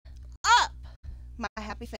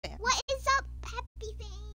Happy Fan. What is up, Happy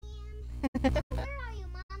Fan? Where are you,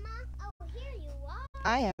 Mama? Oh, here you are.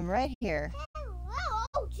 I am right here. Hello.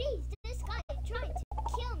 Oh, jeez, this guy is trying to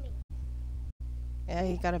kill me. Yeah,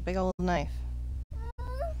 you got a big old knife.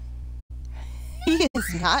 Uh, He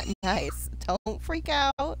is not nice. Don't freak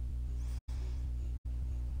out.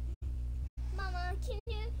 Mama, can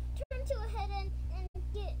you turn to ahead and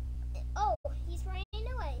get... Oh, he's running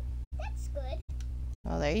away. That's good.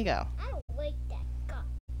 Oh, there you go. I don't like that guy.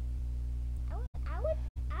 I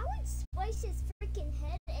would slice his freaking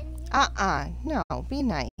head and... No, be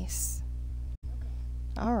nice. Okay.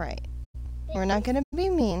 Alright. But We're not gonna be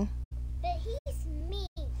mean. But he's mean.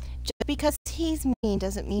 Just because he's mean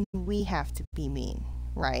doesn't mean we have to be mean,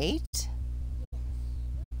 right?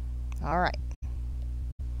 Alright.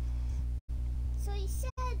 So he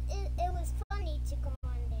said it was funny to go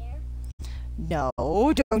on there. No,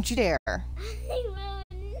 don't you dare. I will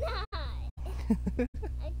not.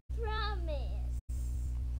 I promise.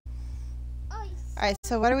 Oh, Alright,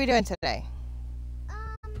 so what are we doing today?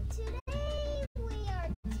 today we are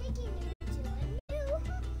taking you to a new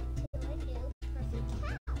perfect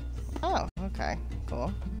house. Oh, okay.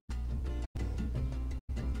 Cool.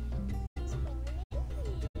 It's going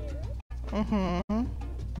in here. Mm-hmm.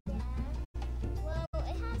 Yeah. Well, it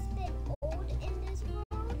has been old in this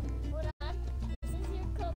world. Hold on. This is your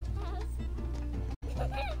clubhouse.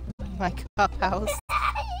 My cup house.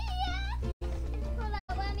 Yeah. Hold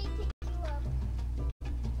on, let me pick you up.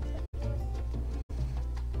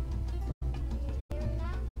 You here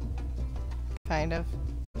now? Kind of.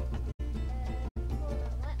 Hold on,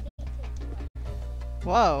 let me pick you up.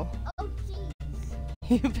 Whoa. Oh, jeez.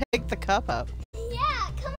 You picked the cup up. Yeah,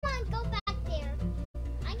 come on, go back there.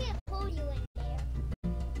 I'm gonna pull you in there.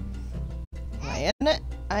 Am I in it?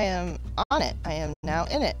 I am on it. I am now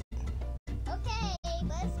in it. Okay,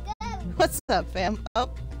 let's go. What's up, fam? Oh,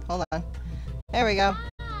 hold on. There we go.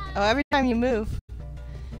 Ah. Oh, every time you move,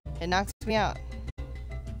 it knocks me out.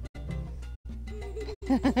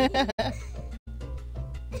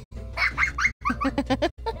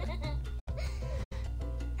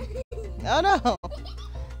 Oh no!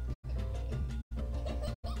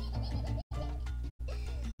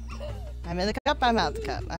 I'm in the cup, I'm out the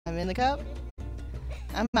cup. I'm in the cup,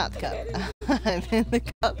 I'm out the cup. I'm in the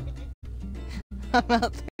cup, I'm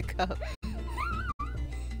out the cup.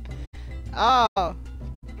 Oh!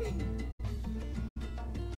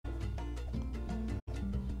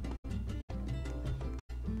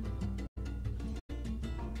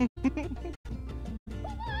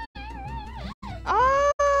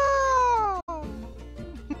 Oh!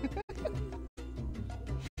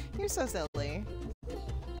 You're so silly. Yeah.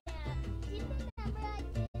 Do you remember I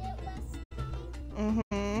did it last time?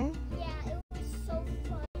 Mm-hmm. Yeah, it was so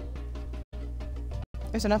fun.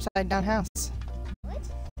 There's an upside down house. What?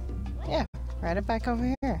 What? Yeah, right up back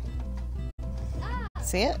over here. Ah,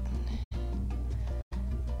 See it?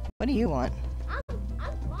 What do you want? I'm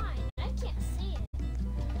blind. I can't see it.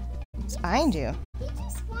 It's behind you. He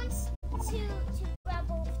just wants to grab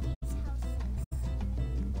all of these houses.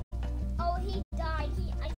 Oh, he died.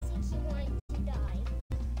 I think he wanted to die.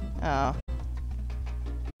 Oh.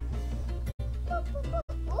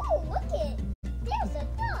 Oh, look it. There's a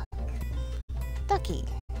duck. Ducky.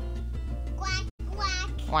 Quack, quack.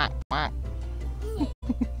 Quack, quack.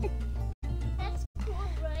 That's cool,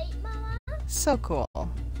 right, Mama? So cool. Do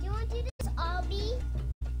you want to do this, Obby?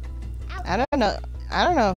 I don't know. I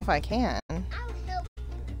don't know if I can. I'll help.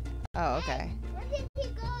 Oh, okay. Hey, where did he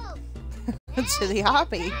go? To the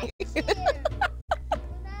hobby. Back here.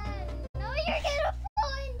 No, you're gonna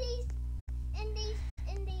fall in these.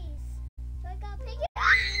 So I gotta pick it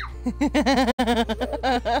up.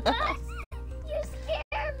 What? You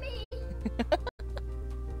scare me.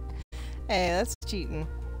 Hey, that's cheating.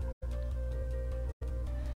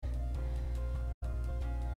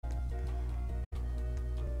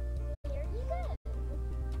 Here you go.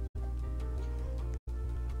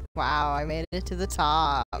 Wow, I made it to the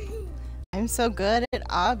top. I'm so good at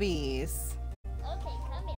obbies. Okay,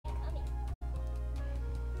 come here.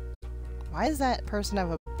 Why does that person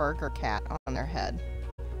have a burger cat on their head?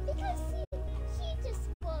 Because he just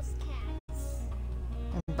loves cats.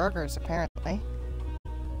 And burgers, apparently.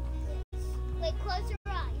 Wait, close your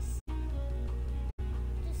eyes.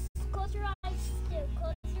 Just close your eyes still.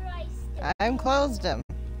 Close your eyes still. I'm closed them.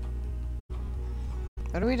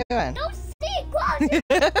 What are we doing? Don't see! Close it!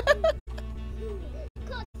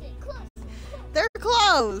 Close it. They're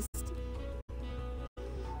closed.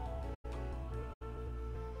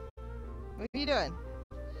 What are you doing?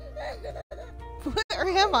 Where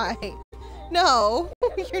am I? No,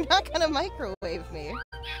 you're not gonna microwave me.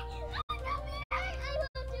 I will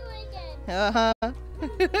Uh-huh. You're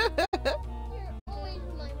always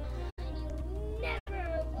my mom, and you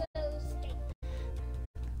never will escape.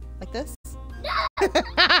 Like this? No! You're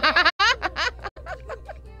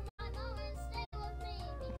my mom and stay with me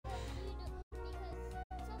because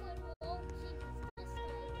someone will keep this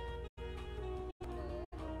guy.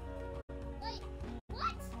 Wait,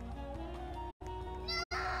 what? No!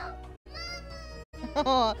 Mama!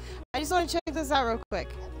 Oh, I just want to check this out real quick.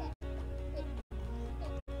 Okay.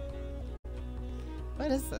 What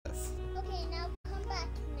is this? Okay, now come back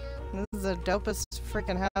now. This is the dopest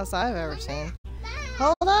freaking house I've ever seen. Back!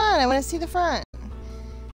 Hold on, I want to see the front.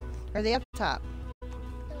 Or the up top.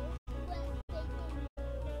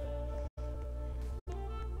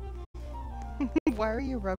 Why are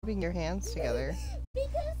you rubbing your hands together?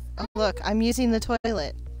 Because Oh, look, I'm using the toilet.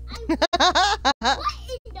 what in the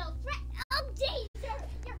frick? Oh, jeez, you're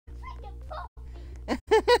freaking poopy. I'm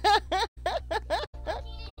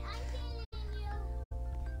kidding you.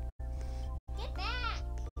 Get back.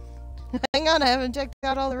 Hang on, I haven't checked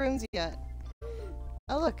out all the rooms yet.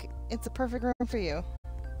 Oh, look, it's a perfect room for you.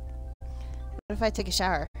 What if I take a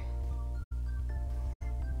shower?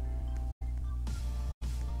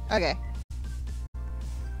 Okay.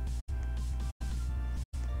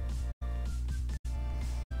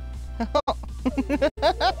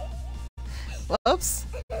 Whoops.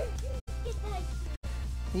 Get back.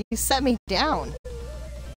 You set me down.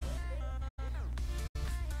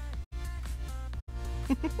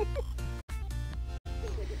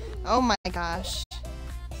 Oh my gosh. It's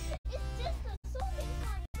just a soaking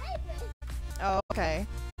hot baby. Oh, okay.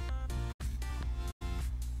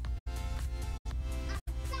 I'm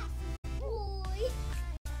fast, boy.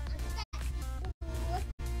 I'm fast,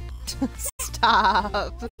 boy.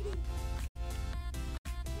 Stop.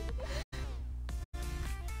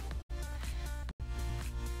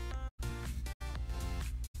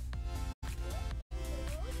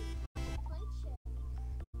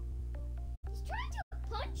 He's trying to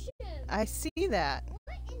punch him. I see that. What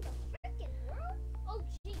in the frickin' world? Oh,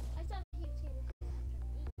 jeez. I thought he was gonna come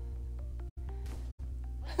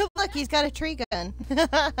after me. Look, he's got a tree gun.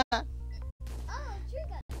 Oh,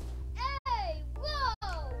 Trigger. Hey,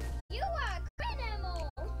 whoa! You are a criminal.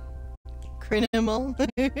 Crinimal.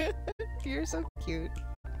 You're so cute. It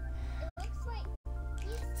looks like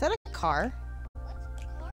he's Is that a car? what's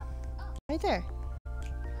car? Oh, Right there.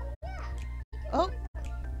 yeah. Oh.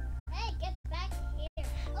 Hey, get back here.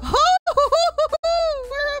 Oh,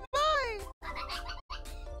 where am I?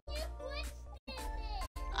 You pushed in there.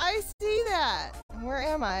 I see that. Where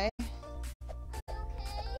am I? Okay. Come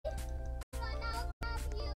on, I'll grab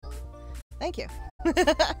you. Thank you. Okay.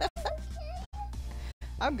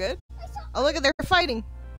 I'm good. I saw Oh, look at they're fighting.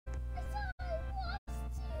 I lost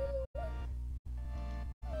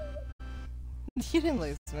you. You didn't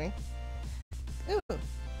lose me. Ooh,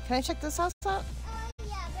 can I check this house out?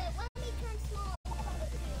 Yeah, but let me turn small.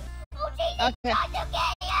 Oh, Jesus! Okay. Trying to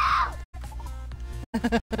get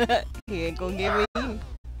you! He ain't gonna give me.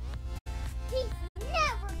 He's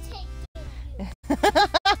never taking you. You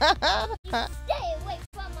stay away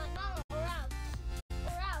from my mama or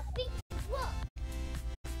I'll beat you up.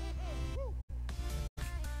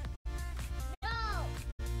 No!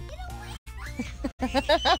 Get away!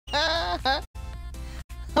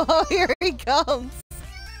 Oh, here he comes.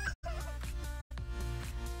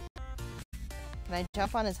 Can I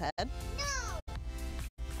jump on his head? No!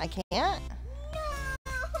 I can't? No!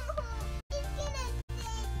 He's gonna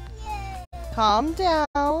take you! Calm down.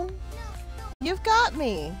 No, no, You've got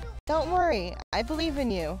me. Don't worry. I believe in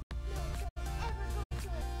you. no, don't ever go to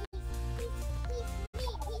him. He's mean. He's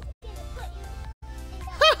gonna put you in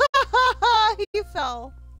the... He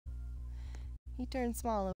fell. He turned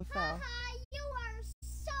small and fell. Haha, you are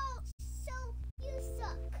you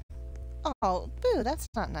suck. Oh, boo, that's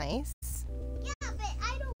not nice. Yeah, but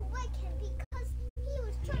I don't like him because he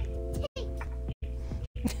was trying to take.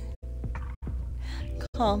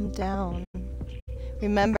 Calm down.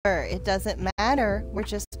 Remember, it doesn't matter. We're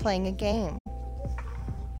just playing a game.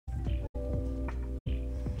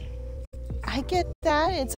 I get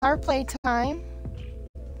that. It's our playtime.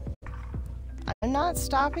 I'm not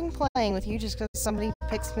stopping playing with you just because somebody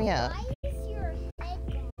picks me up. Why is your head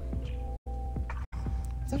gone?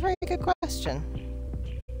 It's a very good question.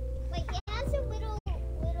 Wait, he has a little thing.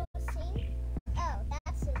 Oh,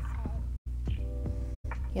 that's his head.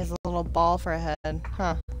 He has a little ball for a head.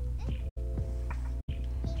 Huh. Hey,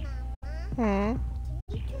 Mama. Hmm. Can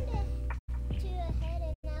you turn to a head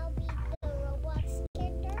and I'll be the Roblox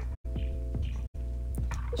character?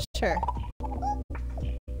 Sure.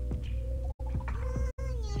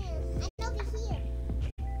 And over here.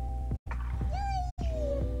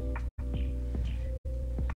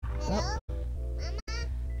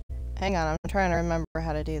 Hang on, I'm trying to remember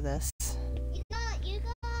how to do this. You got here.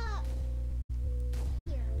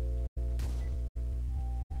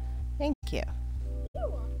 Thank you. You're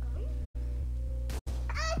welcome.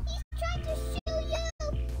 He's trying to shoot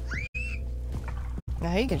you.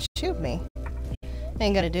 Now he can shoot me.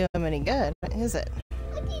 Ain't gonna do him any good, is it?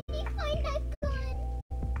 How did he find that gun?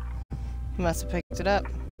 He must have picked it up.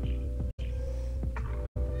 Are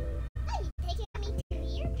you taking me to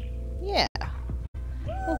here? Yeah.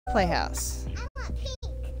 Little playhouse. I want pink.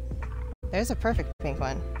 There's a perfect pink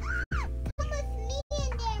one. Come with me in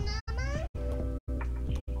there,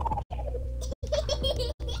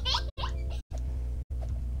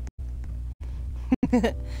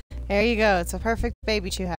 Mama. There you go. It's a perfect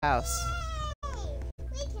Babychu house. Yay!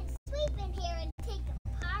 We can sleep in here and take a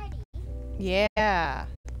party. Yeah. Yeah.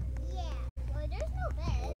 Well, there's no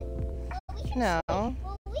bed. Well, we can No.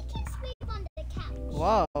 we can sleep on the couch.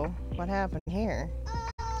 Whoa. What happened here?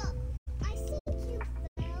 I think you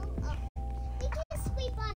fell. We can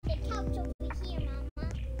sleep on the couch over here, Mama.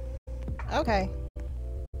 Okay.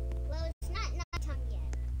 Well, it's not nighttime yet.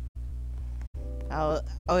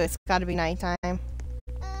 Oh, it's got to be nighttime.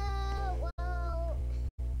 Well,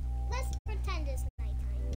 let's pretend it's nighttime.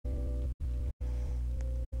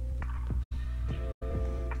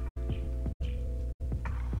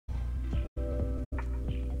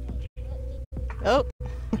 Oh.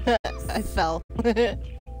 I fell. You did it.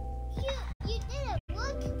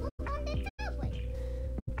 Look on the tablet.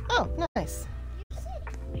 Oh, nice. You're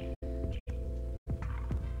sitting.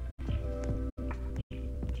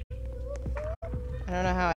 I don't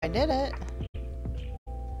know how I did it.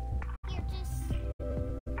 You're just.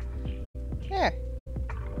 There.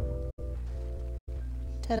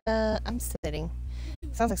 Ta-da. I'm sitting.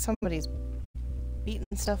 Sounds like somebody's beating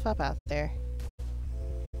stuff up out there.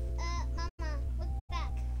 Mama, look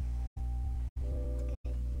back.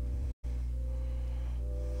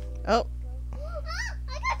 Oh.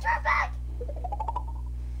 I got your back!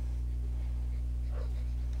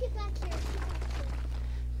 Get back here.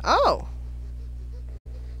 Oh.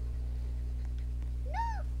 No!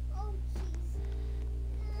 Oh,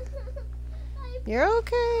 jeez. You're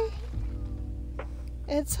okay.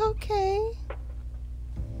 It's okay.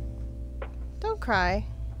 Don't cry.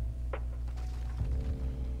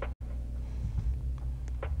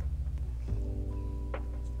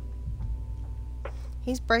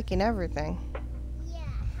 He's breaking everything. Yeah,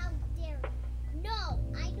 how dare you? No,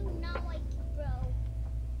 I do not like you, bro.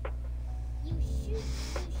 You shoot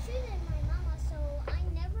at my mama, so I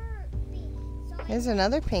never be. So There's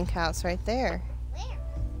another pink house right there. Where?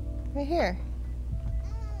 Right here.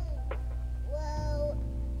 Oh, well,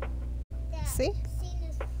 that See? scene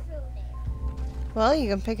is through there. Well, you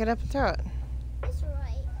can pick it up and throw it. That's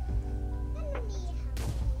right. I don't need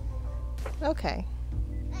help. Okay.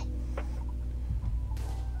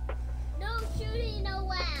 No shooting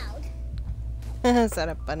allowed. Is that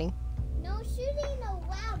a bunny? No shooting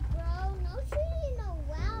allowed, bro. No shooting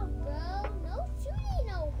allowed, bro. No shooting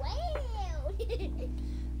allowed.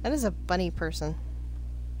 That is a bunny person.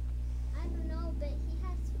 I don't know, but he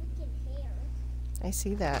has freaking hair. I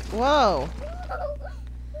see that. Whoa!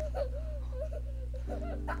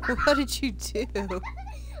 What did you do? I just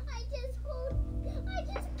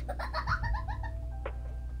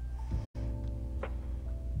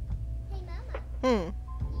Hey, Mama. Hmm.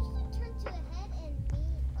 You should turn to ahead and be.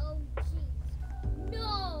 Oh, jeez.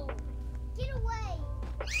 No! Get away!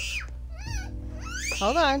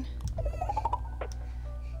 Hold on.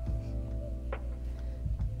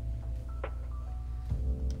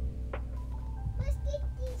 Let's get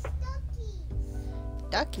these duckies.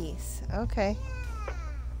 Duckies. Okay. Yeah.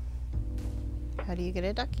 How do you get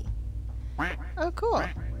a ducky? Oh, cool.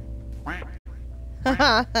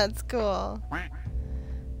 Haha, that's cool. Do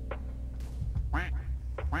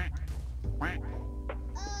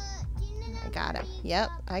you know I got him. where you Yep,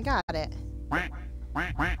 got- I got it.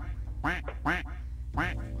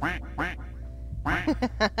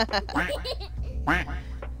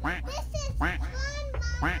 This is fun,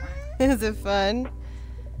 Mama. Is it fun?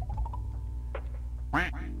 Oh,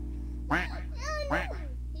 no.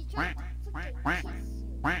 He's trying to freaking kiss you.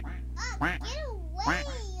 Get away!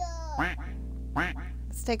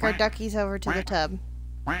 Let's take our duckies over to the tub.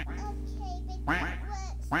 Okay, but don't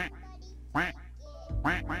let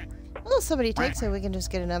somebody take it. Well, if somebody takes it, we can just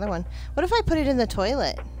get another one. What if I put it in the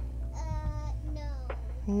toilet? No.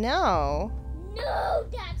 No. No,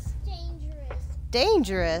 that's dangerous.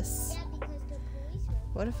 Dangerous. Yeah, because the police will.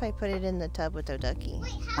 What if I put it in the tub with the ducky?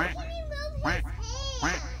 Wait, how can he move his hand?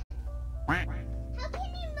 How can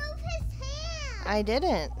he move his hand? I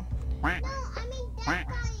didn't. No, I mean that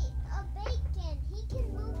guy, Bacon. He can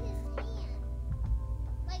move his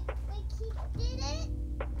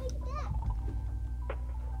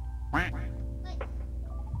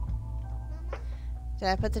Did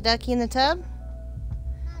I put the ducky in the tub?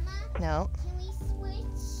 Mama, No. can we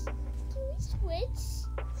switch? Can we switch?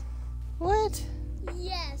 What?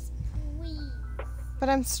 Yes, please. But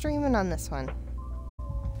I'm streaming on this one.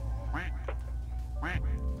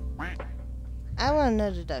 I want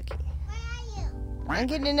another ducky. Where are you? I'm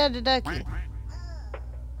getting another ducky.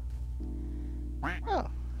 Oh,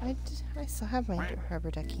 I still have my rubber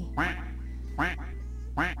ducky. What?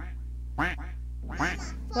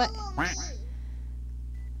 Follow me.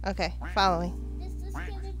 Okay, follow me. This is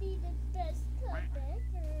gonna be the best club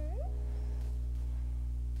ever.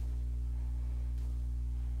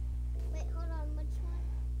 Wait, hold on, which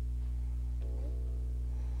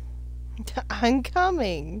one? I'm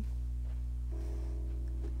coming.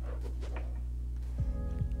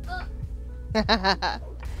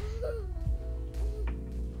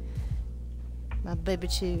 My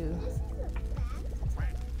Babychu. This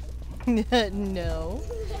is a bad No.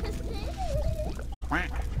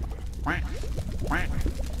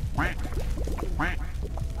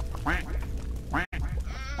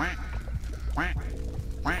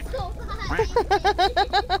 So bad.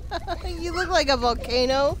 You look like a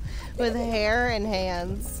volcano with hair and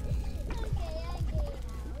hands. Okay, I get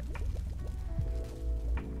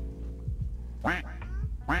it.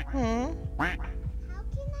 Hmm? How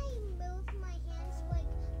can I move my hands like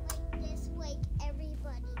this, like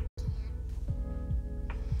everybody can?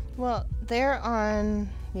 Well, they're on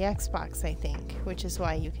the Xbox, I think, which is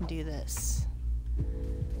why you can do this.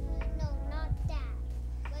 No, not that.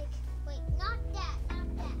 Like, not that, not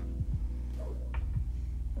that.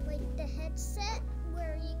 Like the headset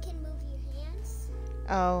where you can move your hands.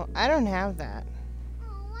 Oh, I don't have that.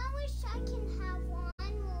 Oh, I wish I can have one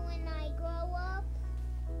when I grow up.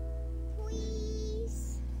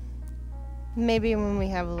 Please. Maybe when we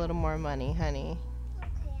have a little more money, honey.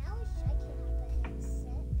 Okay, I wish I could have a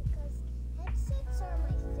headset because headsets are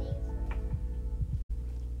my favorite.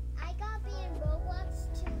 I got me in Roblox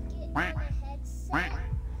to get on a headset.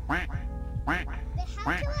 But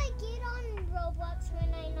how do I get on Roblox when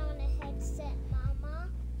I'm on a headset, Mama?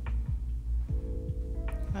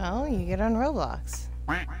 Well, you get on Roblox.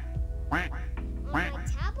 On my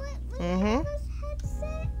tablet with Mhm. this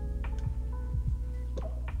headset?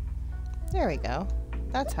 There we go.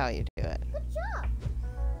 That's how you do it. Good job.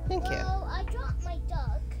 Thank you. Well, I dropped my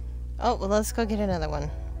duck. Oh, well, let's go get another one.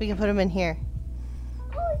 We can put him in here.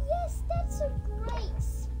 Oh, yes, that's a great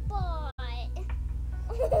spot.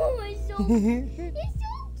 Oh, it's so cute. It's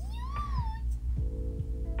so cute.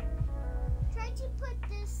 Try to put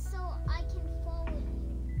this so I can follow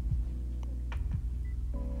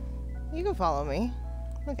you. You can follow me.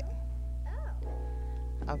 Oh.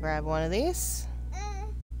 I'll grab one of these.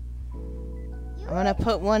 You I'm gonna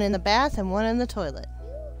put one in the bath and one in the toilet.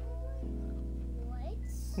 What?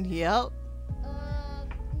 Yep.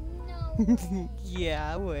 No way.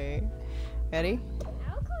 Yeah, wait. Ready?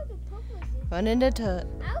 I'll call the popos One in the toilet.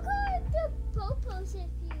 I'll call the popos if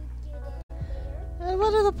you get in there. And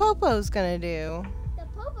what are the popos gonna do? The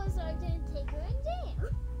popos are going to take her in jail.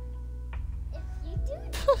 If you do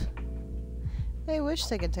that. They wish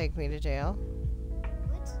they could take me to jail.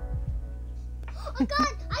 What? Oh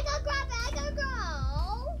God! I gotta grab it! I gotta go!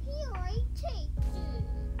 He already taked it.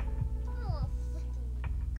 Oh, freaking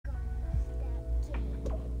gun that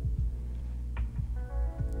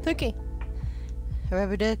kid. Cookie. A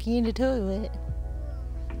rubber ducky in the toilet.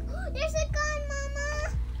 There's a gun,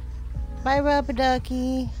 Mama! Bye, rubber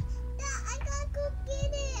ducky. I gotta go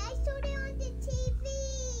get it. I saw it on the TV.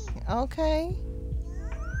 Okay.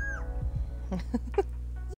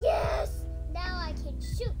 Yes! Now I can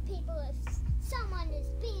shoot people if someone is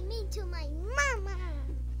being mean to my mama.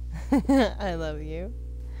 I love you.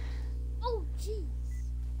 Oh, jeez.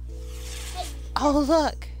 Hey. Oh,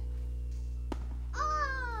 look.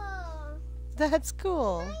 Oh! That's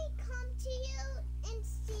cool. Can I come to you and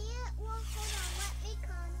see it? Well, hold on. Let me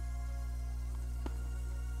come.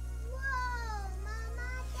 Whoa, Mama,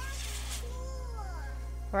 that's cool.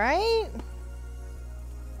 Right?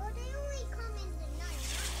 Well, they only come in the night,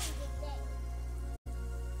 not in the day.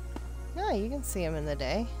 No, you can see them in the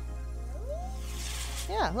day.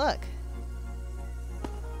 Really? Yeah, look.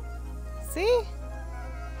 See?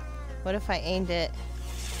 What if I aimed it?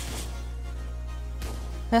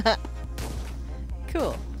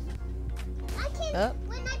 Cool. I can, Oh.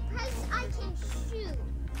 when I press, I can shoot.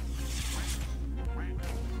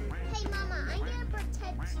 Hey, Mama, I'm gonna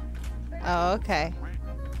protect you. Oh, okay.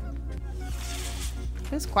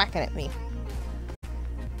 Who's quacking at me?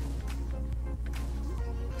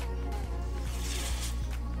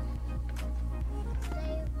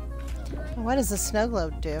 What does the snow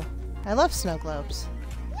globe do? I love snow globes.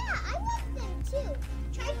 Yeah, I love them too.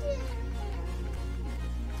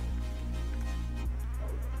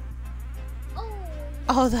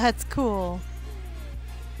 Oh, that's cool.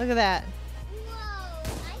 Look at that.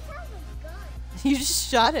 Whoa, I have a gun. You just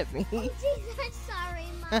shot at me. Oh, jeez, I'm sorry,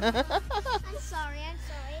 Mom. I'm sorry.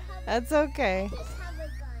 That's okay. I just have a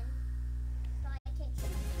gun, so I can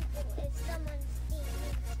shoot people if someone's being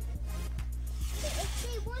mean to me. But if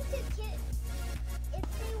they want to pick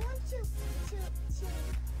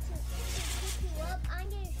you up, I'm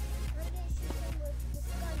gonna shoot them with this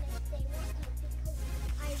gun if they want to, because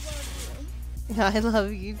I love you. I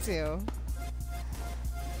love you too.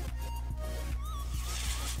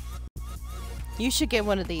 You should get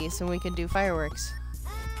one of these and we can do fireworks.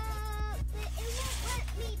 But it won't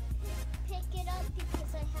let me pick it up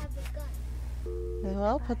because I have a gun.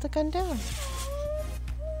 Well, put the gun down. Oh,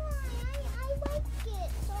 why? I like it,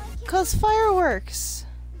 so I can. 'Cause fireworks.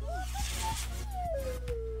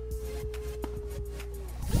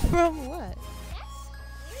 From what?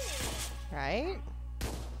 That's Right?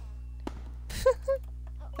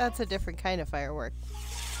 That's a different kind of firework.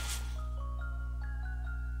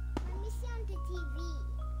 Let me see on the TV.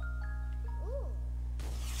 Ooh.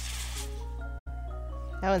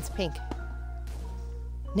 That one's pink.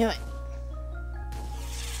 Knew it.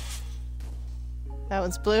 That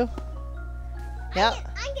one's blue. Yep.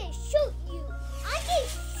 I'm gonna shoot you. I'm gonna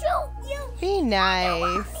shoot you. Be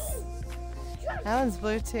nice. That one's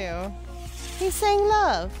blue too. He's saying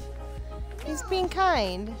love. He's being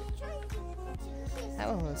kind. That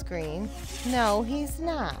one was green. No, he's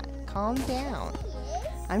not. Calm down.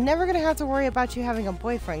 I'm never gonna have to worry about you having a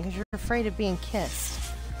boyfriend because you're afraid of being kissed.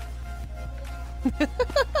 You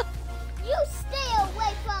stay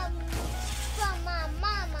away from my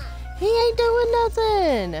mama. He ain't doing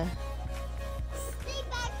nothing. Stay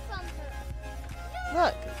back from her.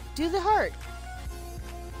 Look, do the heart.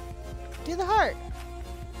 Do the heart.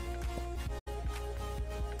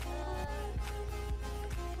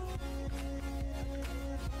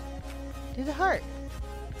 Do the heart.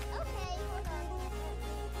 Okay, hold on.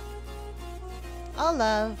 All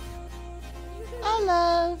love. All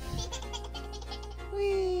love. I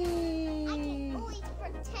Whee. can always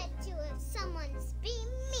protect you if someone's being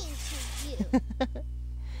mean to you.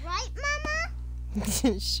 Right, Mama?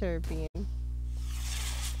 Sure, being.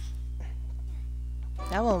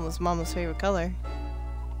 That one was Mama's favorite color.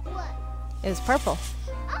 What? It was purple.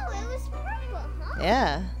 Oh, it was purple, huh?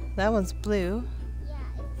 Yeah, that one's blue. Yeah,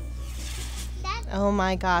 it's... Oh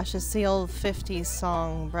my gosh, it's the old 50s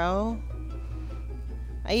song, bro.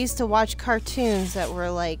 I used to watch cartoons that were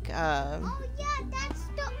like, Oh, yeah, that's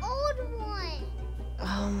the old one.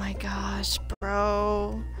 oh my gosh,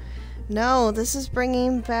 bro. No, this is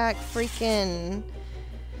bringing back freaking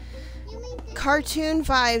You mean this? cartoon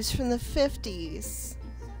vibes from the 50s. So this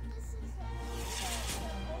is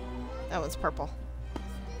That one's purple.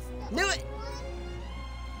 the Knew old it. one?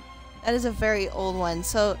 That is a very old one.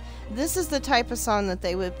 So this is the type of song that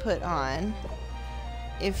they would put on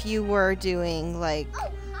if you were doing like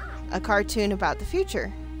Oh, hi. a cartoon about the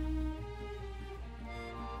future.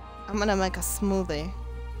 I'm gonna make a smoothie. Hey, I'm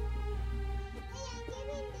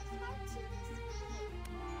giving this heart to this man.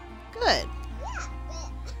 Good. Yeah,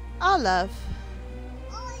 but All love.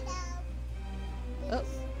 all I know Oh. is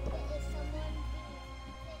someone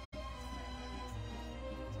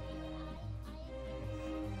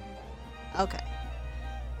Okay.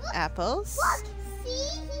 Apples. Look, see,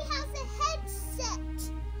 he has a headset.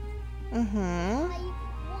 Mm-hmm. I want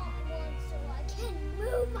one so I can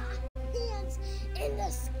move my hands in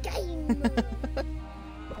this game.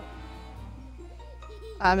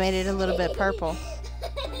 I made it a little bit purple.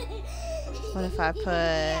 What if I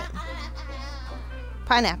put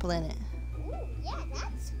pineapple in it? Ooh, yeah,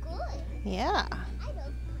 that's good. Yeah. I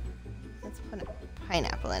love Let's put a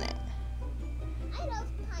pineapple in it. pineapple.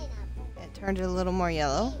 It turned it a little more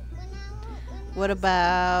yellow. When What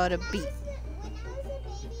about a beet? When I was a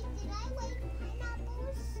baby, did I like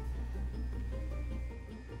pineapples?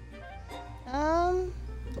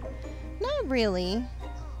 Not really.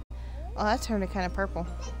 Oh, that turned it kind of purple.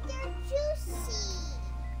 But they're juicy.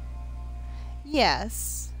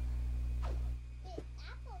 Yes. The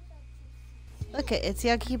apples are juicy. Look it, it's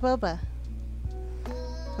Yucky Boba. Uh,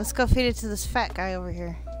 Let's go feed it to this fat guy over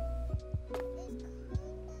here.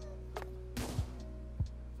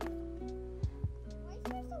 why is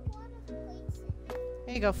there so lot of plates in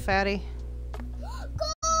Here you go, fatty.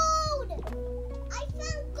 Gold! I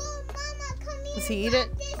found gold, Mama. Come here. Does he eat grab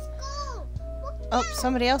it? This gold. Look Oh, now.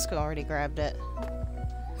 somebody else already grabbed it.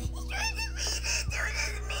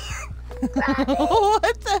 Grab it.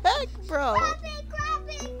 What the heck, bro? Grab it, grab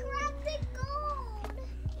it, grab the gold.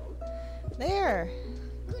 There.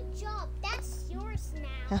 Good job. That's yours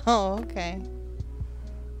now. Oh, okay.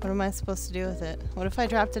 What am I supposed to do with it? What if I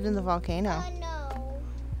dropped it in the volcano? No.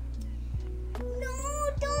 No,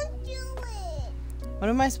 don't do it. What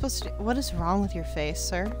am I supposed to do? What is wrong with your face,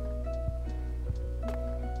 sir?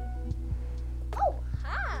 Oh,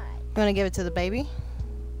 hi. You want to give it to the baby?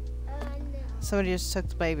 No. Somebody just took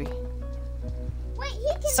the baby. Wait,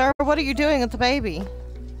 he can. Sir, what are you doing with the baby?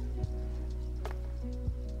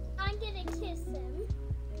 I'm gonna kiss him.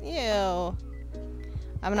 Ew.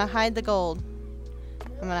 I'm gonna hide the gold.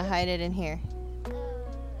 I'm gonna hide it in here. Okay,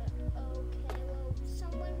 well,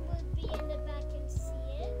 someone would be in the back and see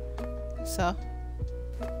it. So?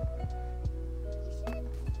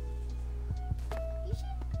 You should.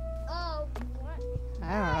 Oh, what?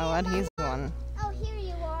 I don't know what he's doing. Oh, here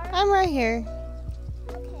you are. I'm right here.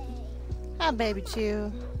 Okay. Hi, Babychu. Do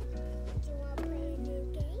you want to play a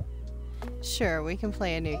new game? Sure, we can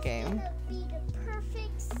play a new game. It's gonna be the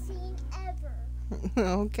perfect scene ever.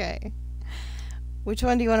 Okay. Which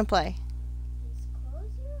one do you want to play? Just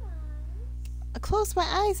close your eyes. Close my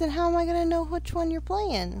eyes, and how am I gonna know which one you're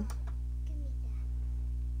playing? Give me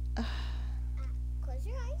that. Close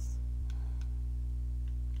your eyes.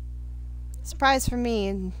 Surprise for me,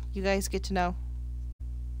 and you guys get to know.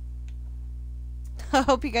 I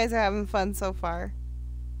hope you guys are having fun so far.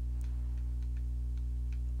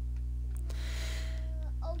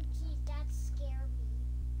 Oh, geez, that scared me.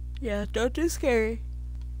 Yeah, don't do scary.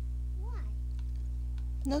 Why?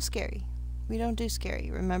 No scary. We don't do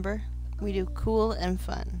scary, remember? We do cool and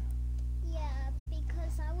fun. Yeah,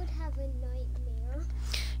 because I would have a nightmare.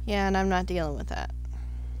 Yeah, and I'm not dealing with that.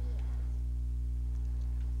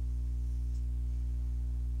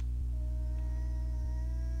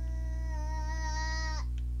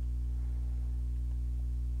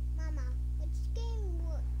 Mama, which game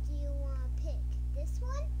do you want to pick? This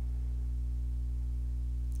one?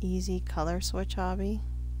 Easy color switch hobby.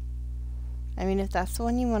 I mean, if that's the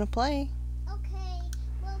one you want to play. Okay,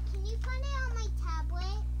 well, can you find it on my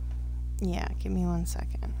tablet? Yeah, give me 1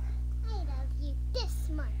 second. I love you this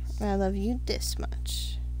much. I love you this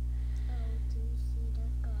much. Oh, do you see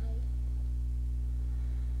that guy?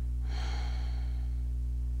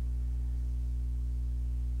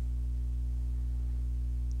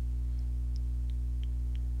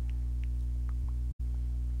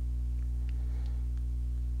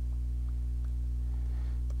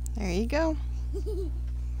 There you go.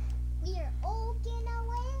 We are all gonna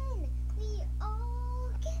win. We all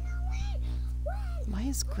gonna win. Win. Why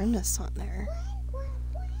is Grimace on there? Win.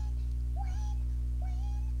 Win. Win.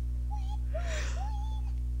 Win. Win.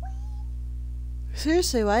 Win.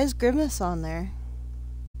 Seriously, why is Grimace on there?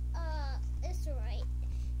 It's alright.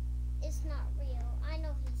 It's not real. I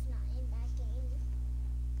know he's not in that game.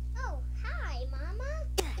 Oh, hi, Mama.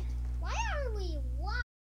 Why are we wild?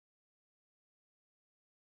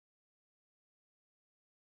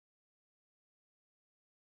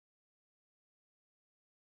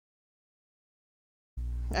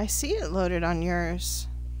 I see it loaded on yours.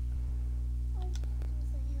 Oh,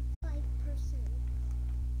 I have 5%.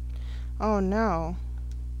 Oh no.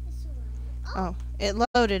 It's alright. Oh, it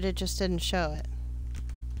loaded, it just didn't show it.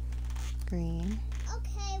 Green.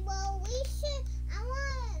 Okay, well, we should. I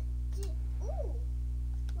want to. Ooh.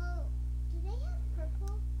 Well, do they have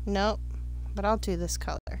purple? Nope, but I'll do this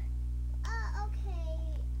color. Okay.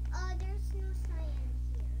 There's no cyan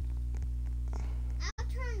here. I'll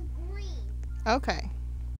turn green. Okay.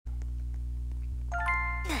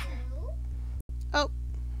 Blue. Oh.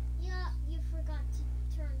 Yeah, you forgot to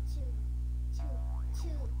turn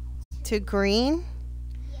To green?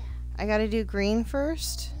 Yeah. I gotta do green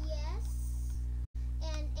first? Yes.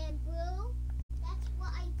 And blue. That's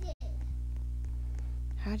what I did.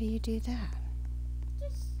 How do you do that?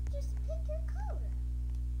 Just pick your color.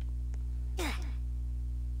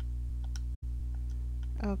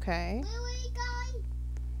 Okay. Lily guy.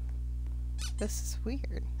 This is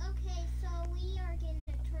weird. Okay, so we are gonna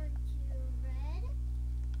turn to red,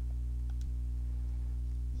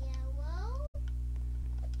 yellow,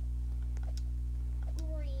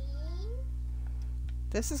 green,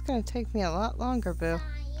 This is gonna take me a lot longer, boo. cyan,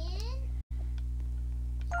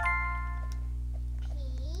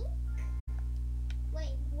 pink.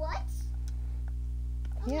 Wait, what?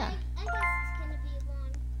 Okay, Yeah. I guess it's gonna be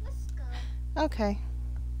long. Let's go. Okay.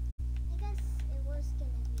 I guess it was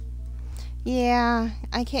gonna be long. Yeah,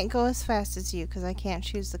 I can't go as fast as you because I can't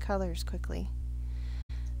choose the colors quickly.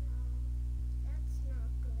 That's not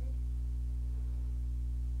good.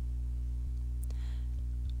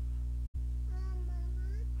 Mama,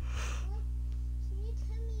 can you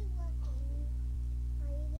tell me what game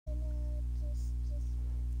are you gonna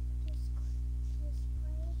just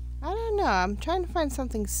play? I don't know. I'm trying to find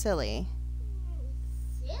something silly.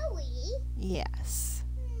 Silly? Yes.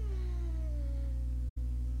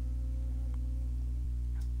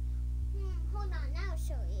 Hold on, I'll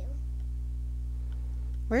show you.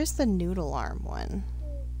 Where's the noodle arm one?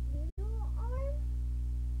 The noodle arm?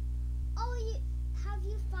 Oh, have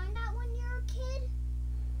you found that when you were a kid?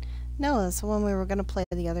 No, that's the one we were going to play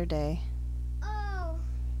the other day. Oh,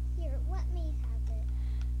 here, let me have it.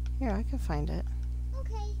 Here, I can find it.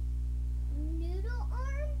 Okay. Noodle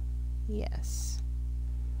arm? Yes.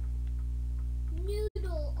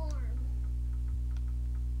 Noodle arm.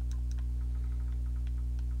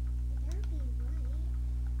 That'd be right.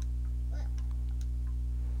 But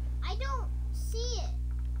I don't see it.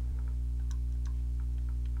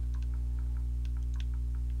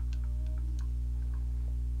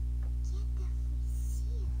 Can't definitely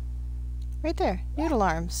see it. Right there. Noodle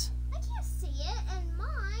arms. I can't see it in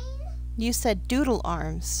mine. You said doodle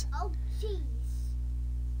arms. Oh, jeez.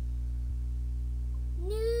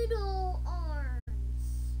 Noodle arms.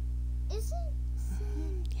 Isn't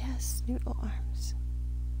Yes, noodle arms.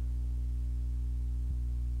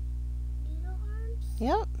 noodle arms?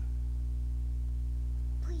 Yep.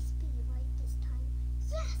 Please be right this time.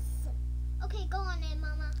 Yes! Okay, go on in,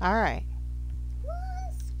 Mama. All right.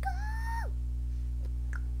 Let's go!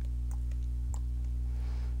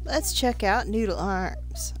 Let's check out noodle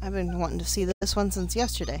arms. I've been wanting to see this one since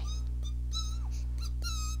yesterday.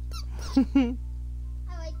 I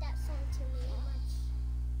like that song too much.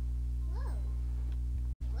 Whoa.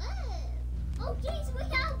 Whoa. Oh, jeez, we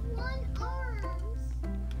have one arms.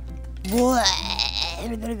 Woo! I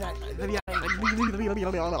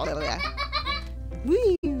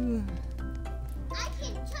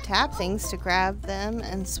can touch Tap things to grab them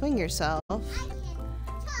and swing yourself. I can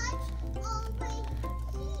touch over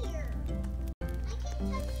here. I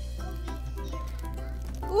can touch over here.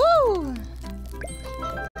 Woo!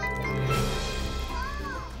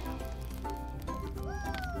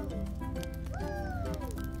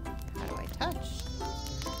 How do I touch?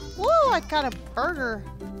 Woo! I got a burger.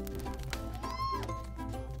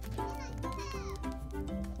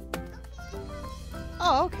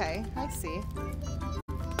 Oh, okay. I see.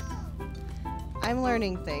 I'm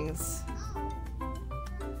learning things.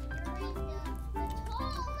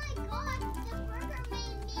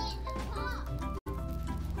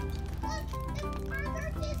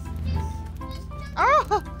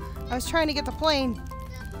 Oh! I was trying to get the plane.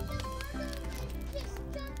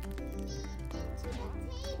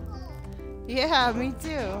 Yeah, me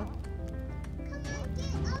too.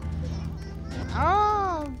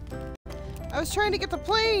 Oh! I was trying to get the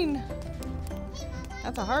plane.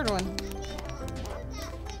 That's a hard one.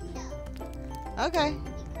 Okay.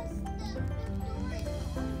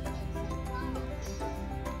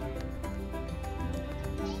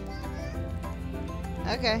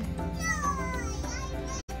 Okay.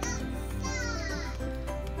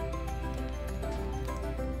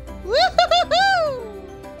 Woo-hoo-hoo-hoo!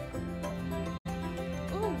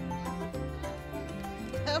 Ooh.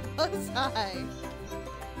 That was high.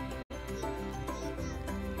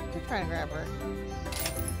 We're trying to grab her.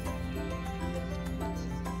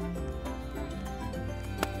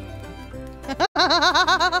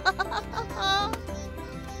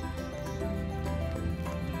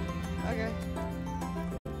 Okay.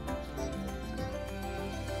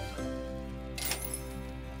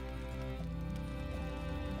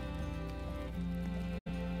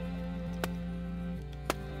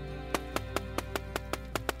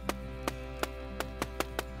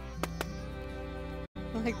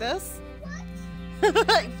 Like this?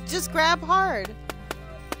 Just grab hard.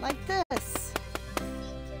 Like this.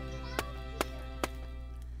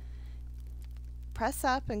 Press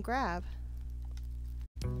up and grab.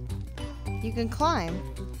 You can climb.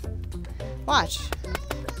 Watch.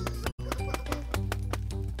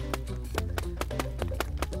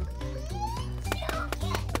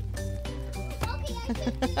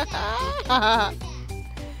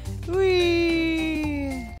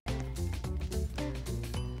 Whee!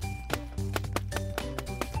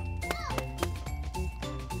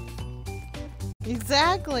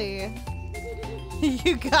 Exactly.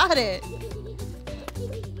 You got it.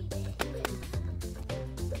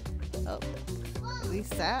 Oh, at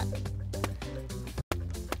least that.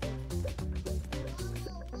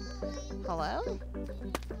 Hello?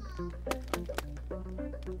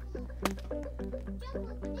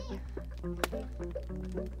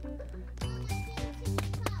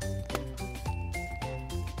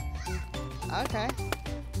 Okay.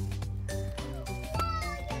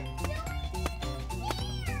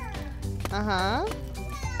 Uh-huh.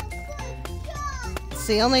 It's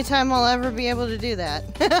the only time I'll ever be able to do that.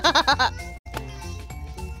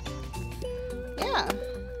 Yeah.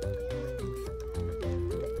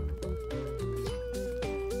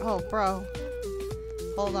 Oh, bro.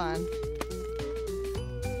 Hold on.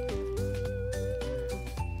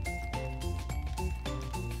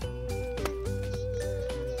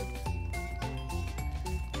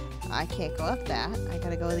 I can't go up that. I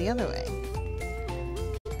gotta go the other way.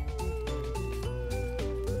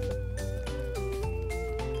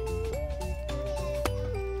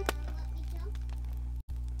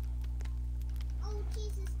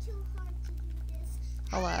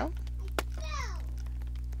 Hello?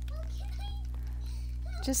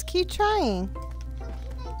 Just keep trying. How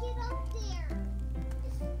can I get up there?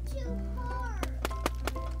 It's too hard.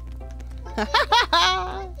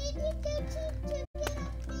 What did you do to get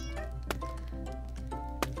up there?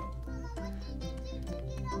 Mama, what did you do to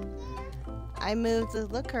get up there? I moved the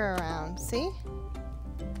looker around. See?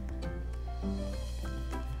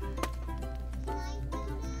 Can I do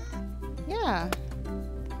that? Yeah.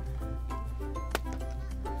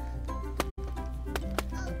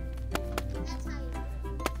 Oh, that's how you do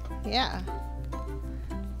it. Yeah.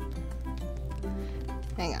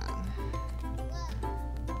 Hang on.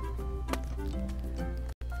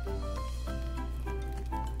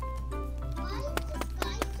 Why is this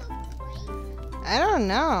guy so crazy? I don't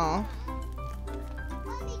know.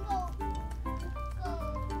 Let me go.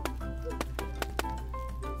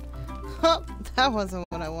 Oh, that wasn't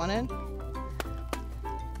what I wanted.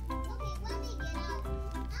 Okay, let me get out.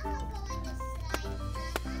 I'm gonna go in this side.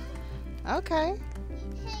 Okay.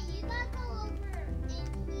 Hey, you gotta go over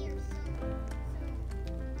in here.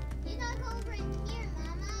 You gotta go over in here,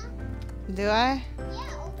 Mama. Do I?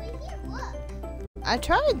 Yeah, over here. Look. I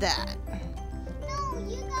tried that. No,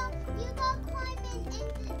 you gotta climb in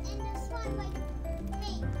this one. Like,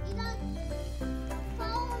 hey, you gotta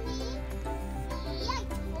follow me. See, I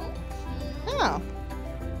told you. Oh.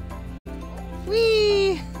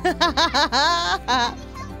 Whee! Help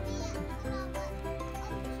me.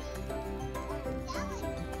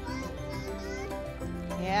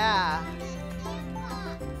 Yeah.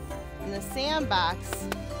 In the sandbox.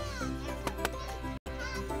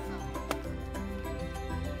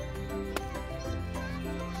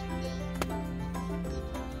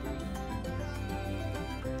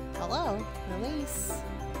 Hello. Release.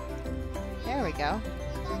 There we go.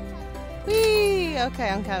 Whee! Okay,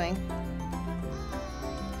 I'm coming.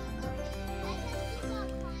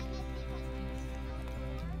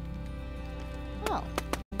 Oh,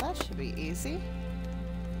 that should be easy.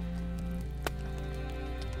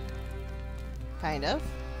 Kind of.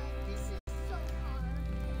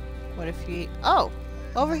 What if you... Oh!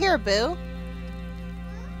 Over here, Boo!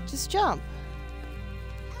 Just jump.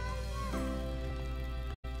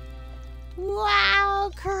 Wow!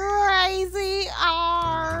 Crazy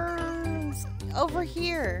arms! Over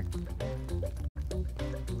here.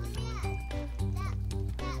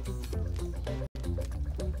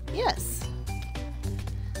 Yes.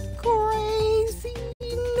 Crazy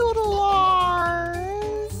noodle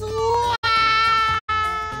arms! Wow!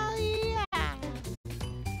 Yeah!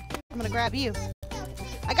 I'm gonna grab you.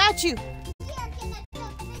 I got you!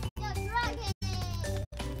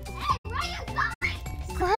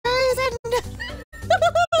 Crazy noodle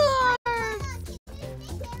arms!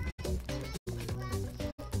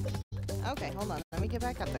 Okay, hold on. Let me get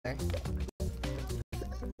back up there.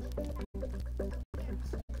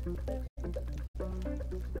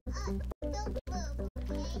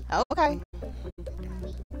 Okay.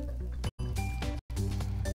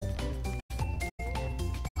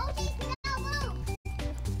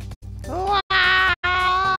 Wow,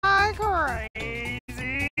 crazy!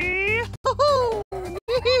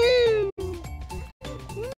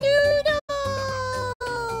 Noodles!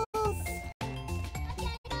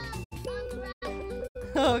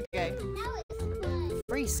 Okay.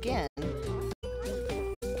 Free skin.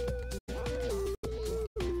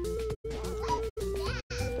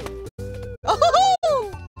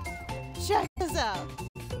 Oh! Check this out.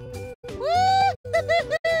 Woo!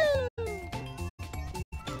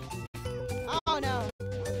 Oh no.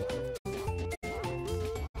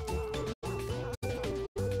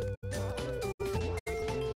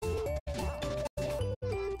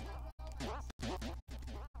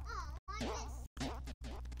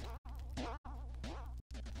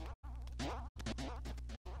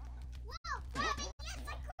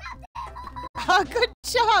 Oh, good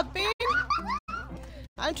job, Bean.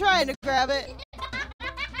 I'm trying to grab it.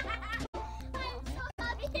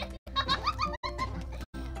 Oh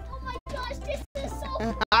my gosh, this is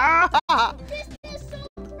so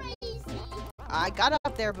crazy. I got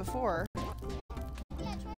up there before. Yeah,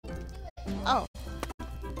 try to do it. Oh.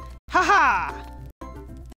 Haha!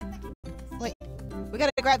 Wait, we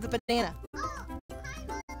gotta grab the banana. Oh, hi,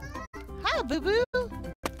 Mama. Hi, Boo Boo.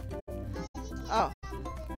 Oh,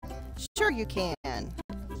 sure you can.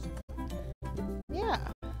 Yeah,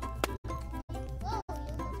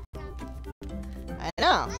 I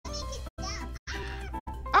know.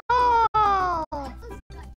 Oh!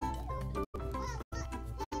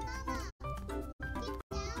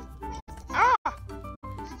 Ah!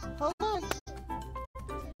 Hold on.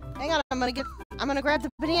 Hang on, I'm gonna grab the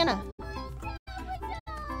banana.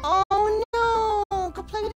 Oh no! Go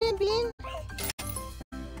play with it, Bean.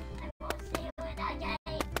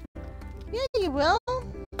 Yeah, you will.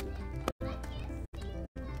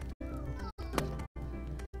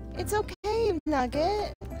 It's okay,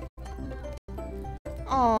 Nugget.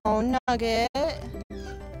 Oh, Nugget.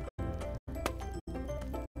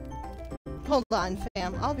 Hold on,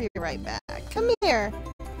 fam. I'll be right back. Come here.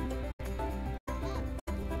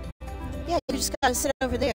 Yeah, you just gotta sit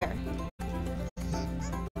over there.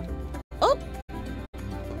 Oh!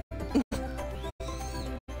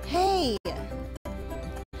 Hey!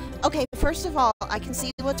 Okay, first of all, I can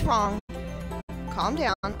see what's wrong. Calm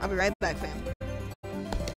down. I'll be right back, fam.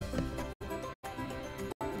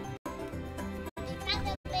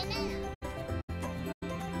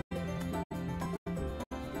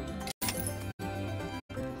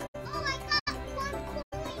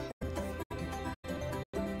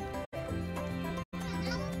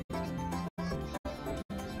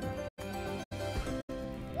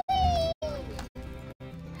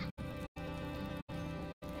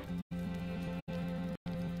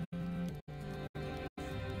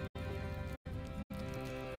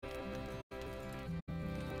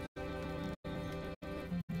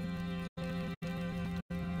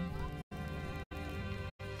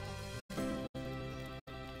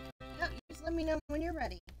 Just let me know when you're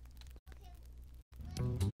ready.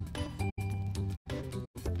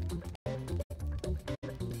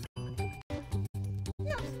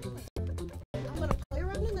 Yeah, I'm gonna play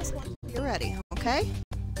around in this one. You're ready, okay?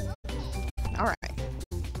 All right.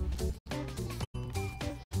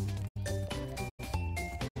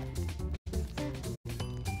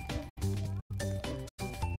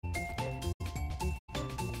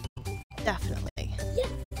 Definitely. Yes,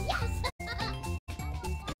 yes.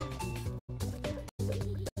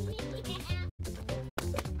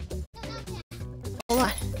 Hold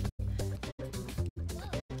on.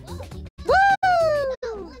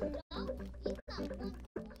 Woo!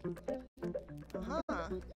 Uh-huh.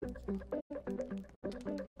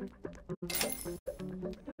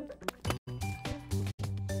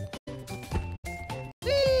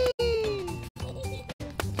 Whee!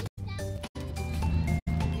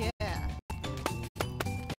 Yeah.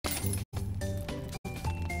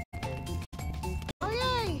 Oh,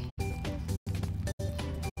 yay!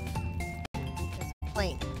 It's a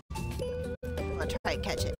plane. I'm gonna try to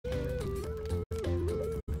catch it.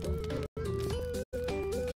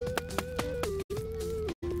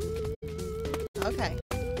 Okay.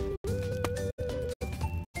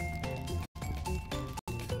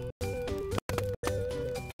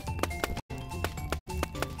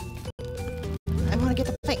 I want to get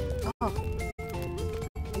the plane. Oh.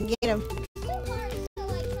 I can get him.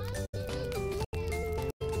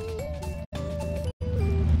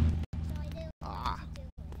 Ah.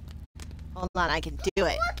 Hold on, I can do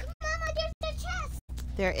it. Look, Mama, there's the chest.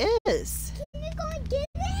 There is. Can you go and get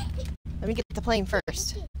it? Let me get the plane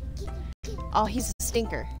first. Oh, he's a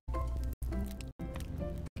stinker.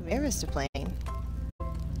 Come here, Mr. Plane.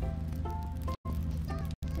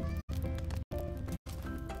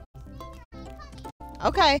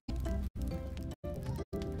 Okay.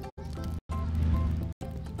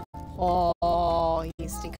 Oh,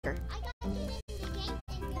 he's a stinker.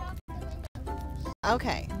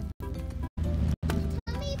 Okay.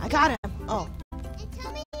 I got him. Oh, And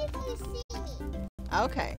tell me if you see me.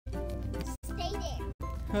 okay. Stay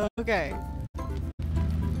there. Okay.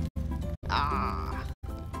 Ah.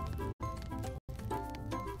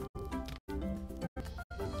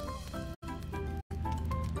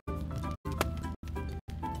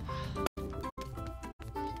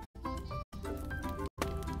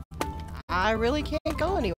 I really can't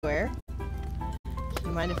go anywhere.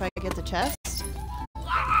 You mind if I get the chest?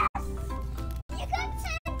 Yes! You got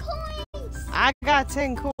 10 coins! I got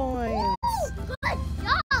 10 coins. Woo! Good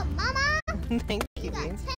job, Mama! Thank you, You got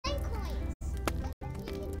Beans. 10 coins.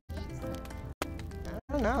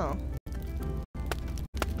 I don't know.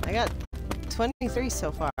 I got 23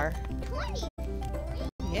 so far. 20.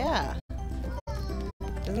 Yeah.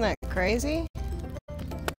 Isn't that crazy?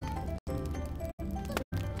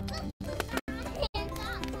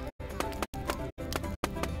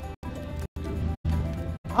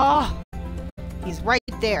 Oh, he's right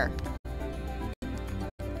there.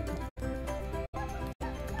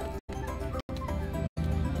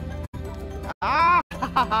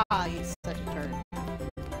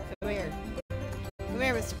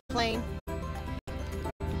 Come here, Mr. Plane.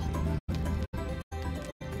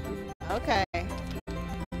 Okay.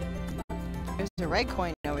 There's a red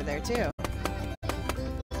coin over there, too.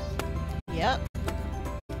 Yep.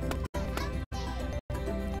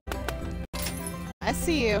 I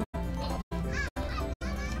see you.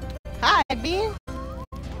 Hi, Bean.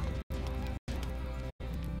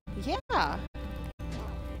 Yeah.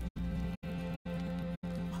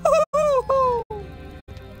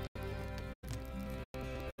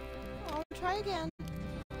 I'll try again.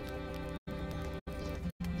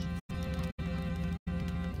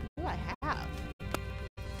 What do I have?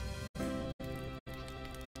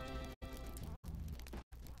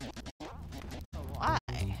 Why?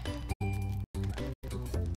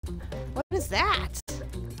 What is that?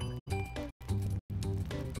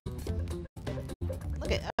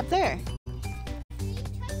 Look at up there.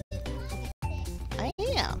 I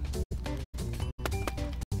am.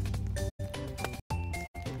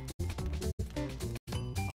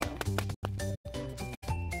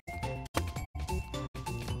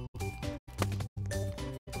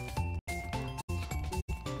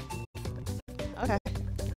 Okay,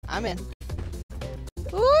 I'm in.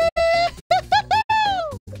 Woo!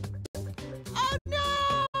 Oh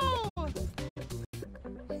no!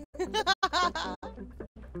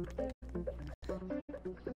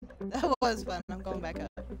 That was fun. I'm going back up.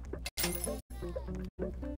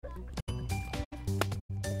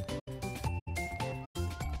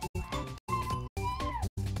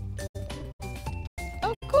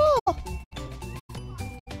 Oh, cool!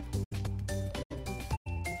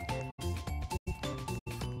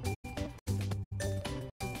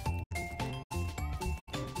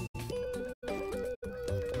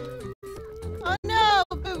 Oh no,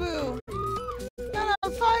 Boo Boo! Not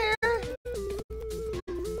on fire!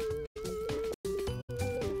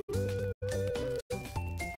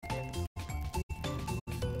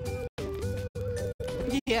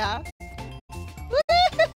 Yeah.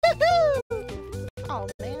 Woo-hoo-hoo-hoo! Oh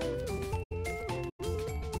man.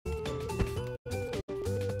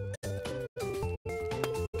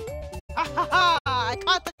 Ha ha ha! I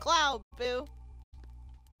caught the cloud, Boo.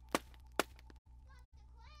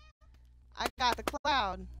 I got the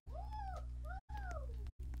cloud.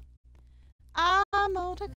 I'm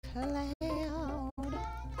on the cloud.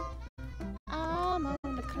 I'm on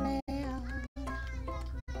the cloud.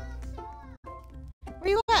 Where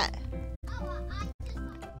you at?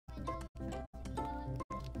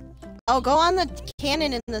 Oh, go on the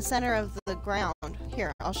cannon in the center of the ground.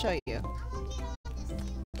 Here, I'll show you.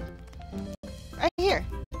 Right here.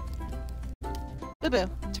 Boo Boo,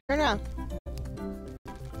 turn around.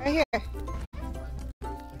 Right here.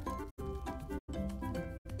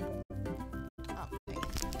 Oh, dang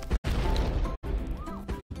it.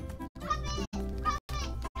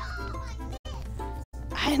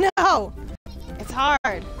 I know! It's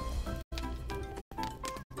hard.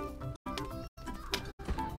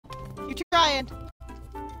 You're trying.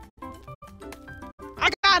 I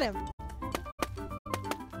got him!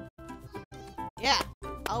 Yeah,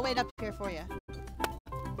 I'll wait up here for you.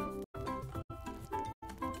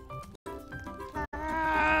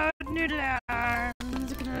 Cloud noodle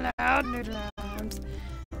arms, cloud noodle arms.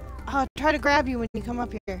 I'll try to grab you when you come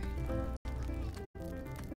up here.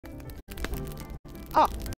 Oh.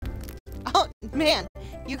 Oh, man.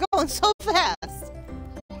 You're going so fast.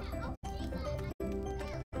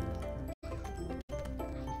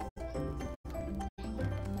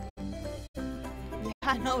 Yeah,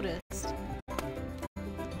 I noticed.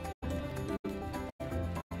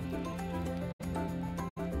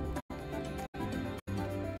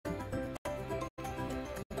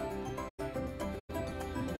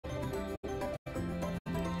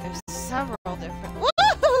 There's several different.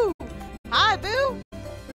 Woohoo! Hi, Boo!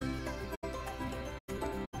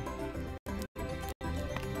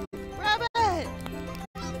 Grab it!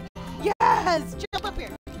 Yes! Jump up here!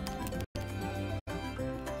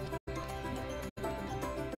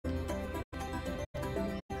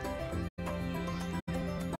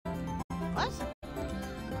 What?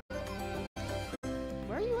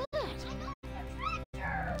 Where are you at?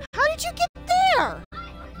 How did you get there?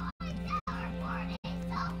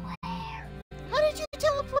 How did you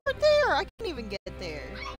teleport there? I can't even get there.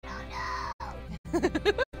 I don't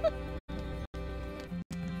know.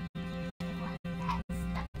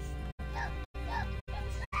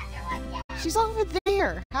 She's over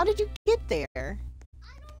there. How did you get there?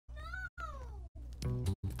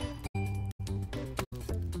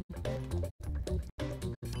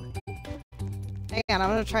 Hang on, I'm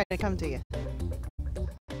gonna try to come to you. I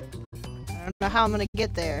don't know how I'm gonna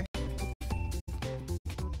get there.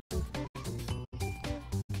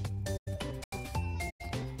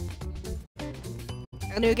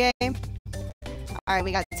 A new game? Alright,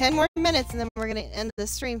 we got 10 more minutes and then we're gonna end the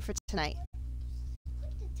stream for tonight.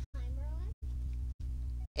 Put the timer on.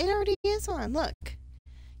 It already is on, look.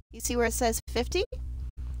 You see where it says 50?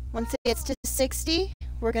 Once it gets to 60,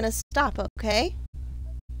 we're gonna stop, okay?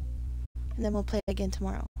 And then we'll play again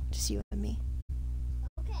tomorrow. Just you and me.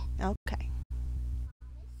 Okay. Okay.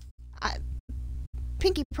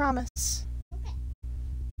 Pinky promise. Okay.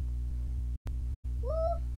 Woo.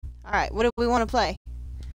 Alright, what do we want to play?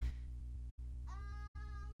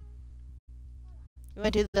 You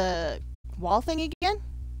want to do the wall thing again?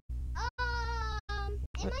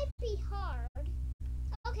 It might be hard.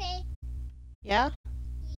 Okay. Yeah?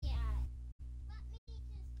 Yeah. Let me just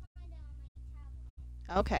find it on my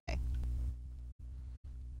tablet. Okay.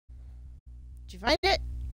 Did you find it?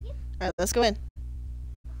 Yep. Alright, let's go in.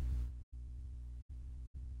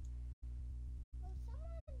 Well,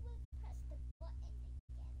 someone would press the button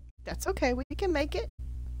again. That's okay, we can make it.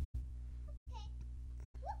 Okay.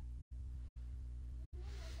 Woo.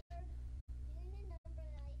 Remember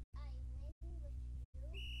I win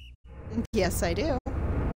with you? Yes, I do.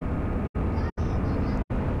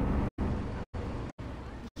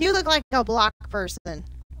 You look like a block person.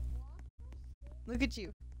 Look at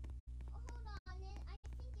you. Hold on, I think it's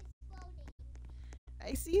floating.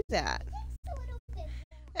 I see that. Just a little bit.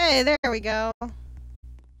 Hey, there we go.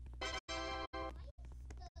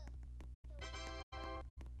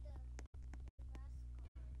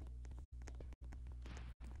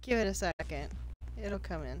 Give it a second. It'll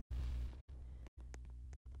come in.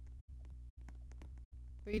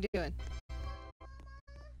 What are you doing?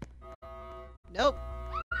 Nope.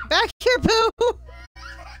 Back here, Boo!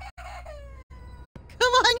 Come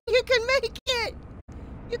on, you can make it!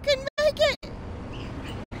 You can make it!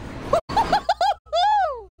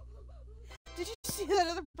 Did you see that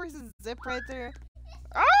other person's zip right there?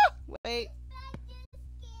 Ah! Wait.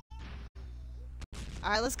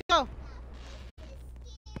 Alright, let's go.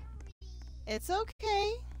 It's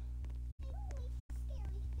okay.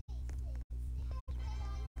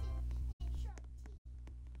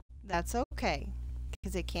 That's okay.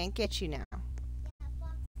 Because it can't get you now.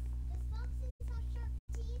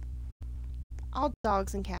 All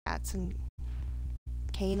dogs and cats and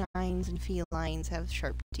canines and felines have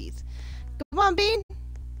sharp teeth. Come on, Bean. Okay,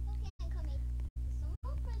 I'm coming.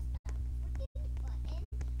 Someone press that freaking button.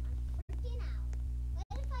 I'm freaking out. What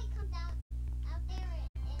if I come down out there and it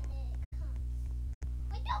comes?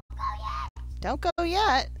 Wait, don't go yet! Don't go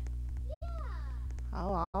yet. Yeah.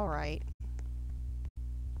 Oh, all right.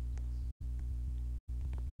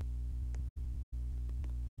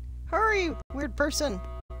 Hurry, weird person.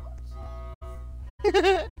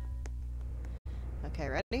 Okay,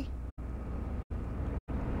 ready?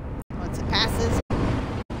 Once it passes.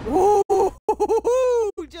 Ooh,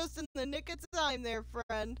 just in the nick of time there,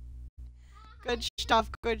 friend. Good stuff,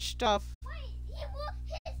 good stuff. Wait, his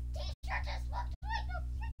t-shirt just looked like a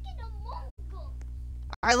freaking Among Us.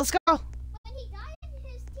 Alright, let's go. When he died,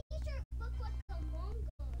 his t-shirt looked like Among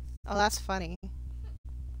Us. Oh, that's funny. Yeah.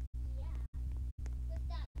 With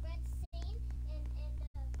that red stain and the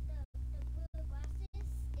blue glasses,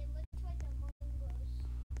 it looked like Among Us.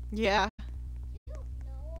 Yeah. You don't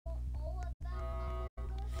know all about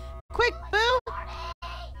Among Us? Quick, Oh, Boo! Barney!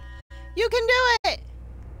 You can do it!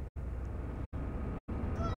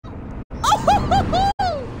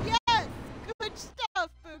 Oh, yes! Good stuff,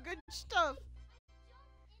 Boo, good stuff.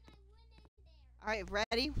 Alright,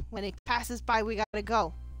 ready? When it passes by, we gotta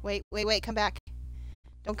go. Wait, come back.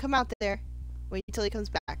 Don't come out there. Wait until he comes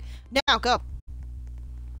back. Now, go!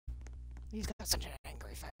 He's got such an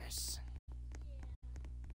angry face.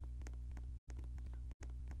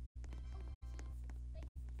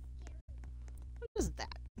 What is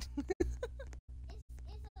that?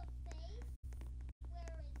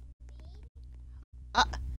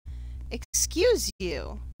 Excuse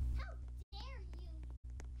you. How dare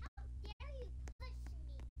you push me?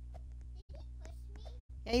 Did he push me?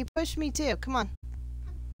 Yeah, you pushed me too. Come on. How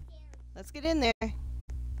dare you? Let's get in there.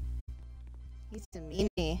 He's a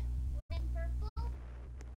meanie. Red, purple?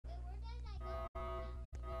 Wait, where did I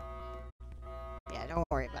go? Yeah, don't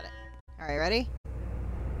worry about it. Alright, ready?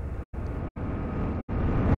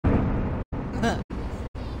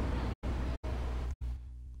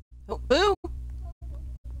 Oh, Boo!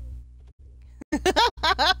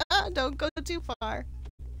 Don't go too far.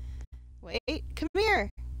 Wait, come here.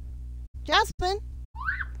 Jasmine.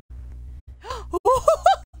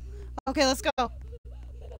 Okay, let's go.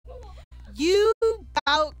 You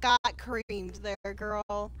about got creamed there, girl.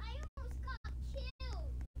 I almost got killed.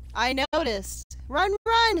 I noticed. Run,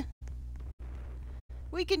 run!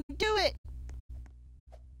 We can do it.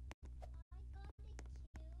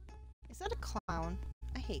 that a clown?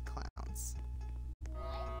 I hate clowns.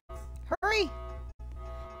 What? Hurry!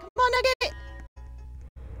 Come on, Nugget!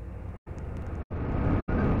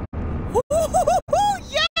 Ooh,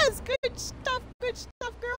 yes! Good stuff,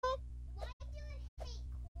 girl! Why do you hate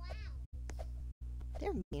clowns?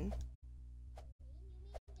 They're mean. You mean they're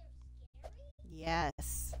scary?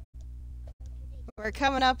 Yes. We're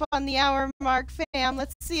coming up on the hour mark, fam.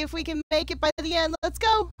 Let's see if we can make it by the end. Let's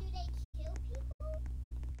go! Do they kill people?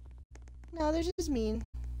 No, they're just mean.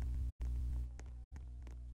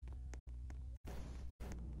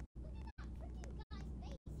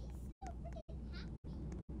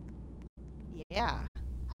 Yeah.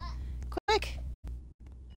 Quick!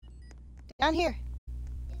 Down here.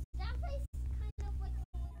 Is that place kind of like a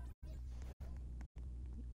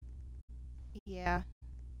Yeah.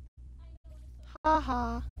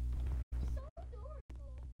 Ha. It's so adorable.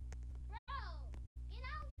 Bro, get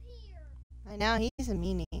out here. I know, he's a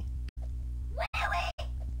meanie. Willie!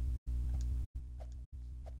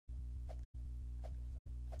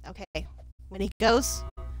 Okay. When he goes,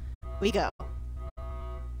 we go.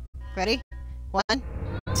 Ready? 1,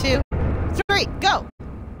 2, 3, go!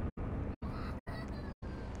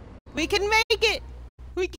 We can make it!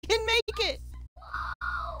 We can make it!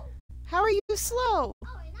 Whoa! How are you slow?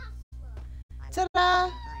 Oh, and not slow.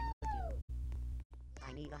 Ta-da!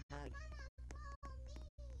 I need a hug.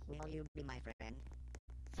 Will you be my friend?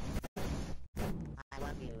 I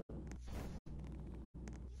love you.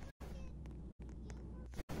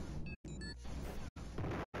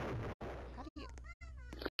 How do you...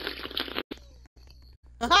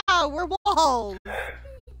 Haha, we're walls! Oh, we are happy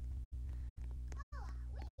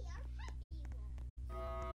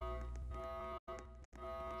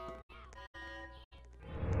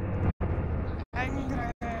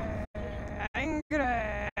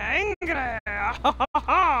Angry!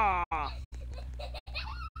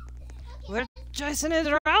 We're chasing it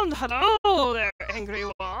around. Hello there, angry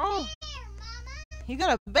wall. Here, Mama. You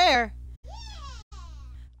got a bear? Yeah.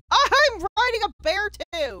 I'm riding a bear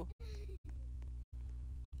too!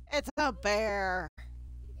 It's a bear. Hey,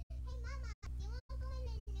 Mama, do you want to go in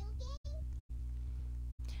a new game?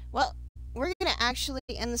 Well, we're gonna actually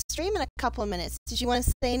end the stream in a couple of minutes. Did you want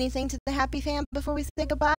to say anything to the happy fam before we say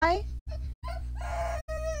goodbye?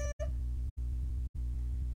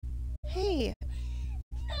 Hey,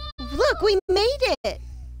 look, we made it!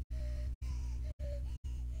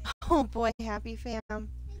 Oh boy, happy fam. I don't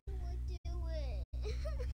want to do it.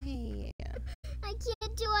 Hey. I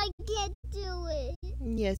can't do it.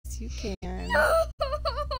 Yes, you can. I'm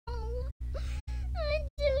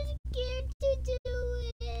too scared to do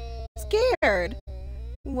it. Scared?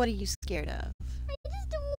 What are you scared of? I just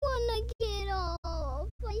don't want to get off.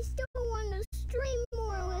 I still want to stream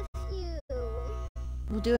more with you.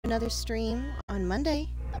 We'll do another stream on Monday.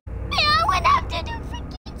 Yeah, I would have to do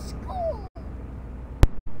freaking school.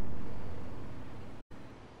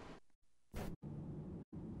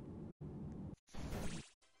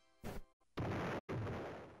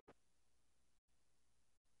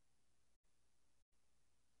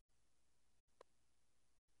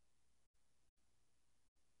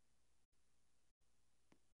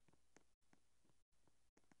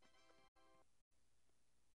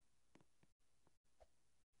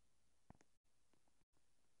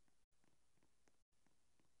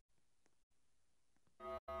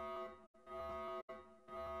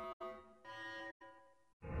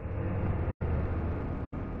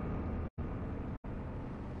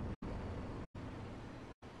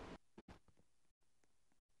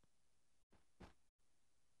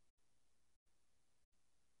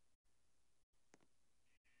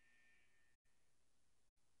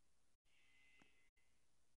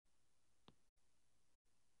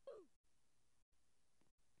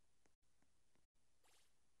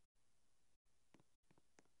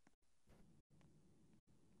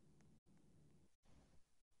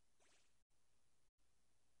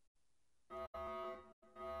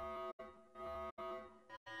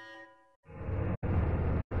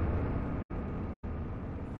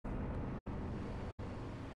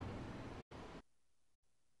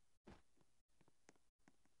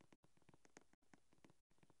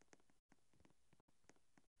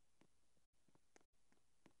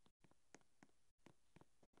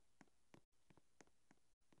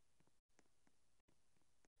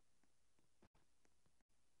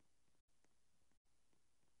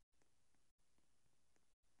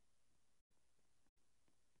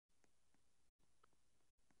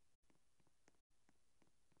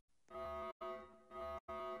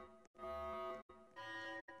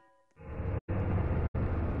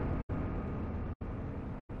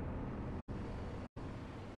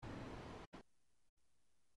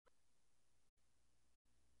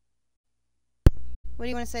 What do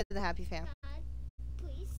you want to say to the happy fam? God,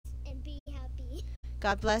 please, and be happy.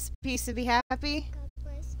 God bless, peace, and be happy. God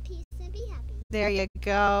bless, peace, and be happy. There you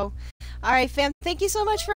go. All right, fam. Thank you so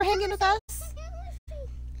much for hanging with us.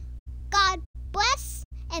 God bless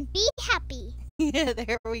and be happy. Yeah,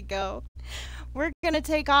 there we go. We're going to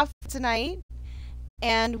take off tonight,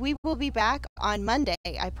 and we will be back on Monday.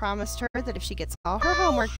 I promised her that if she gets all her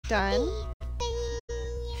homework done,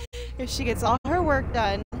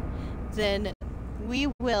 then we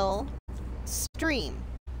will stream,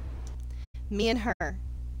 me and her.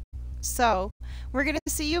 So, we're going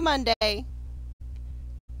to see you Monday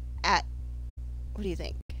at, what do you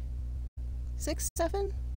think, 6, 7?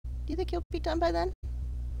 Do you think you'll be done by then?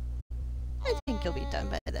 I think you'll be done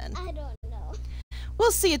by then. I don't know.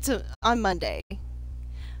 We'll see you on Monday.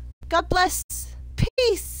 God bless,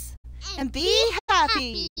 peace, and be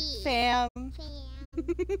happy, fam. Fam.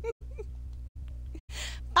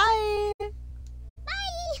 Bye.